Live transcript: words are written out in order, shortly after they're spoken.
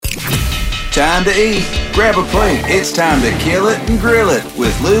time to eat. Grab a plate. It's time to kill it and grill it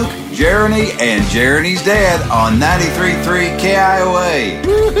with Luke, Jeriney, and Jeriney's dad on 93.3 KIOA.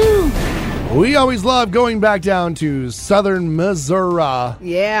 Woohoo! We always love going back down to southern Missouri.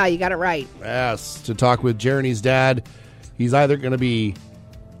 Yeah, you got it right. Yes, to talk with Jeriney's dad. He's either going to be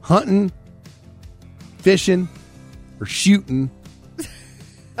hunting, fishing, or shooting.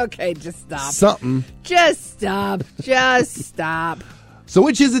 Okay, just stop. Something. Just stop. Just stop. So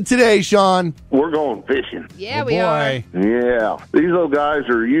which is it today, Sean? We're going fishing. Yeah, Oh, we are. boy. Yeah. These little guys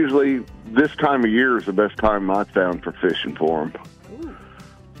are usually, this time of year is the best time I found for fishing for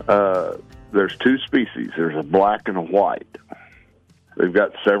them. There's two species. There's a black and a white. They've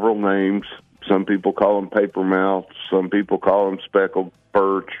got several names. Some people call them paper mouth. Some people call them speckled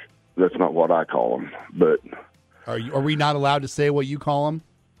perch. That's not what I call them. But Are we not allowed to say what you call them?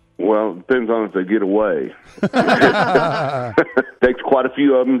 well, it depends on if they get away. Takes quite a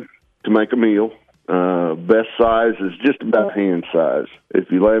few of them to make a meal. Best size is just about hand size.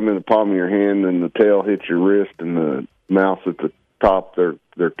 If you lay them in the palm of your hand and the tail hits your wrist and the mouth at the top,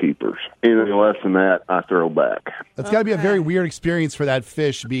 they're keepers. Anything less than that, I throw back. That's got to be a very weird experience for that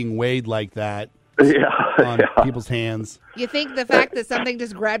fish being weighed like that Yeah, on people's hands. You think the fact that something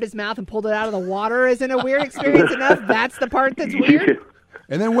just grabbed his mouth and pulled it out of the water isn't a weird experience enough? That's the part that's weird?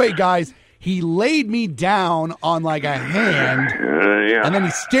 And then wait, guys, he laid me down on like a hand, yeah. and then he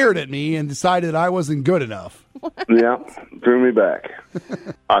stared at me and decided I wasn't good enough. Yeah, threw me back.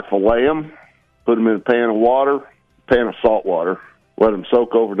 I fillet them, put them in a pan of salt water, let them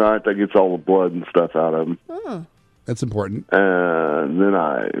soak overnight. That gets all the blood and stuff out of them. Oh. That's important. And then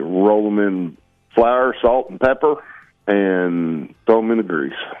I roll them in flour, salt, and pepper, and throw them in the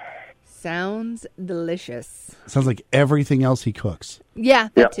grease. Sounds delicious. Sounds like everything else he cooks. Yeah,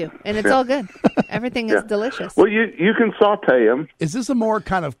 that Yep. too. And it's all good. Everything is delicious. Well, you can saute them. Is this a more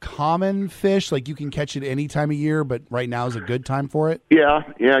kind of common fish? Like you can catch it any time of year, but right now is a good time for it? Yeah,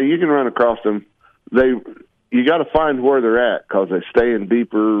 you can run across them. You got to find where they're at because they stay in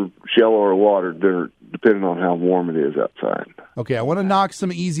deeper, shallower water. They're depending on how warm it is outside. Okay, I want to knock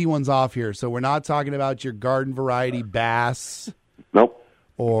some easy ones off here. So we're not talking about your garden variety bass, Nope,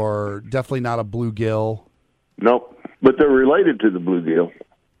 or definitely not a bluegill. nope. But they're related to the bluegill.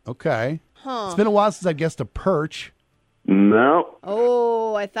 Okay. Huh. It's been a while since I guessed a perch. No.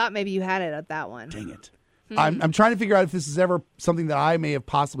 Oh, I thought maybe you had it at that one. Dang it. I'm trying to figure out if this is ever something that I may have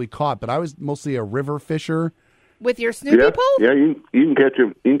possibly caught, but I was mostly a river fisher. With your Snoopy pole? Yeah, you can catch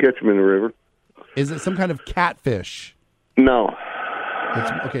them. You can catch them in the river. Is it some kind of catfish? No.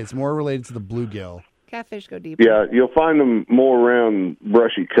 It's more related to the bluegill. Catfish go deeper. Yeah, you'll find them more around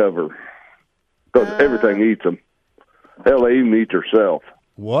brushy cover because everything eats them. Hell, they even eat herself.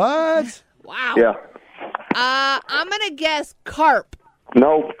 What? Wow. Yeah. I'm going to guess carp.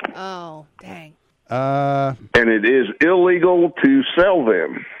 No. Oh, dang. And it is illegal to sell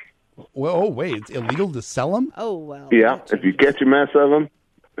them. Well, oh, wait, it's illegal to sell them? Oh, well. Yeah, if you catch a mess of them,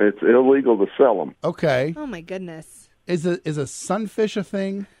 it's illegal to sell them. Okay. Oh, my goodness. Is a sunfish a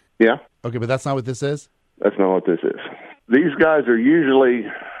thing? Yeah, Okay, but that's not what this is? that's not what this is. These guys are usually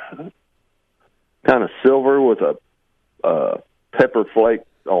kind of silver with a pepper flake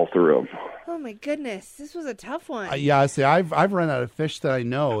all through them. Oh, my goodness. This was a tough one. Yeah, see, I've run out of fish that I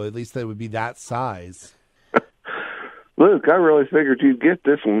know, at least that would be that size. Luke, I really figured you'd get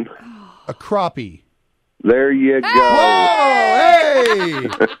this one. A crappie. There you go. Oh, hey!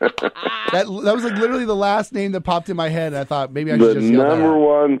 that was like literally the last name that popped in my head, and I thought maybe I should The just yell that number out.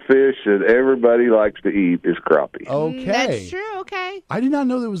 one fish that everybody likes to eat is crappie. Okay. That's true. Okay. I did not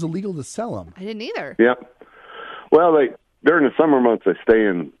know that it was illegal to sell them. I didn't either. Yep. Well, during the summer months, they stay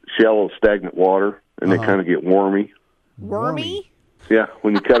in shallow, stagnant water, and they kind of get wormy. Wormy? Yeah,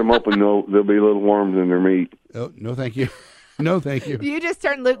 when you cut them open, there'll be little worms in their meat. Oh, no, thank you. No, thank you. You just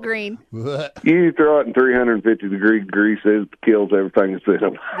turned Luke green. You throw it in 350-degree grease, it kills everything that's in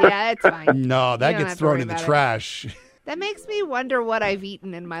them. Yeah, it's fine. No, that You don't gets have to thrown worry in the about it. trash. That makes me wonder what I've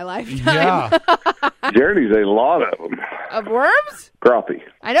eaten in my lifetime. Yeah. Jeriney's ate a lot of them. Of worms? Crappie.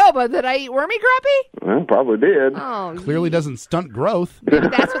 I know, but did I eat wormy crappie? Well, probably did. Oh, Clearly doesn't stunt growth. maybe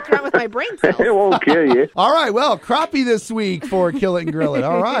that's what's wrong with my brain cells. It won't kill you. All right, well, crappie this week for Kill It and Grill It.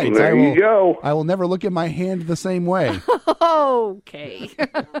 All right. There you go. I will never look at my hand the same way. Okay.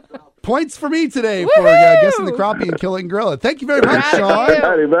 Points for me today for Woohoo! guessing the crappie and Kill It and Grill It. Thank you very much, Proud of Sean. you.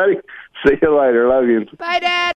 Howdy, buddy. See you later. Love you. Bye, Dad.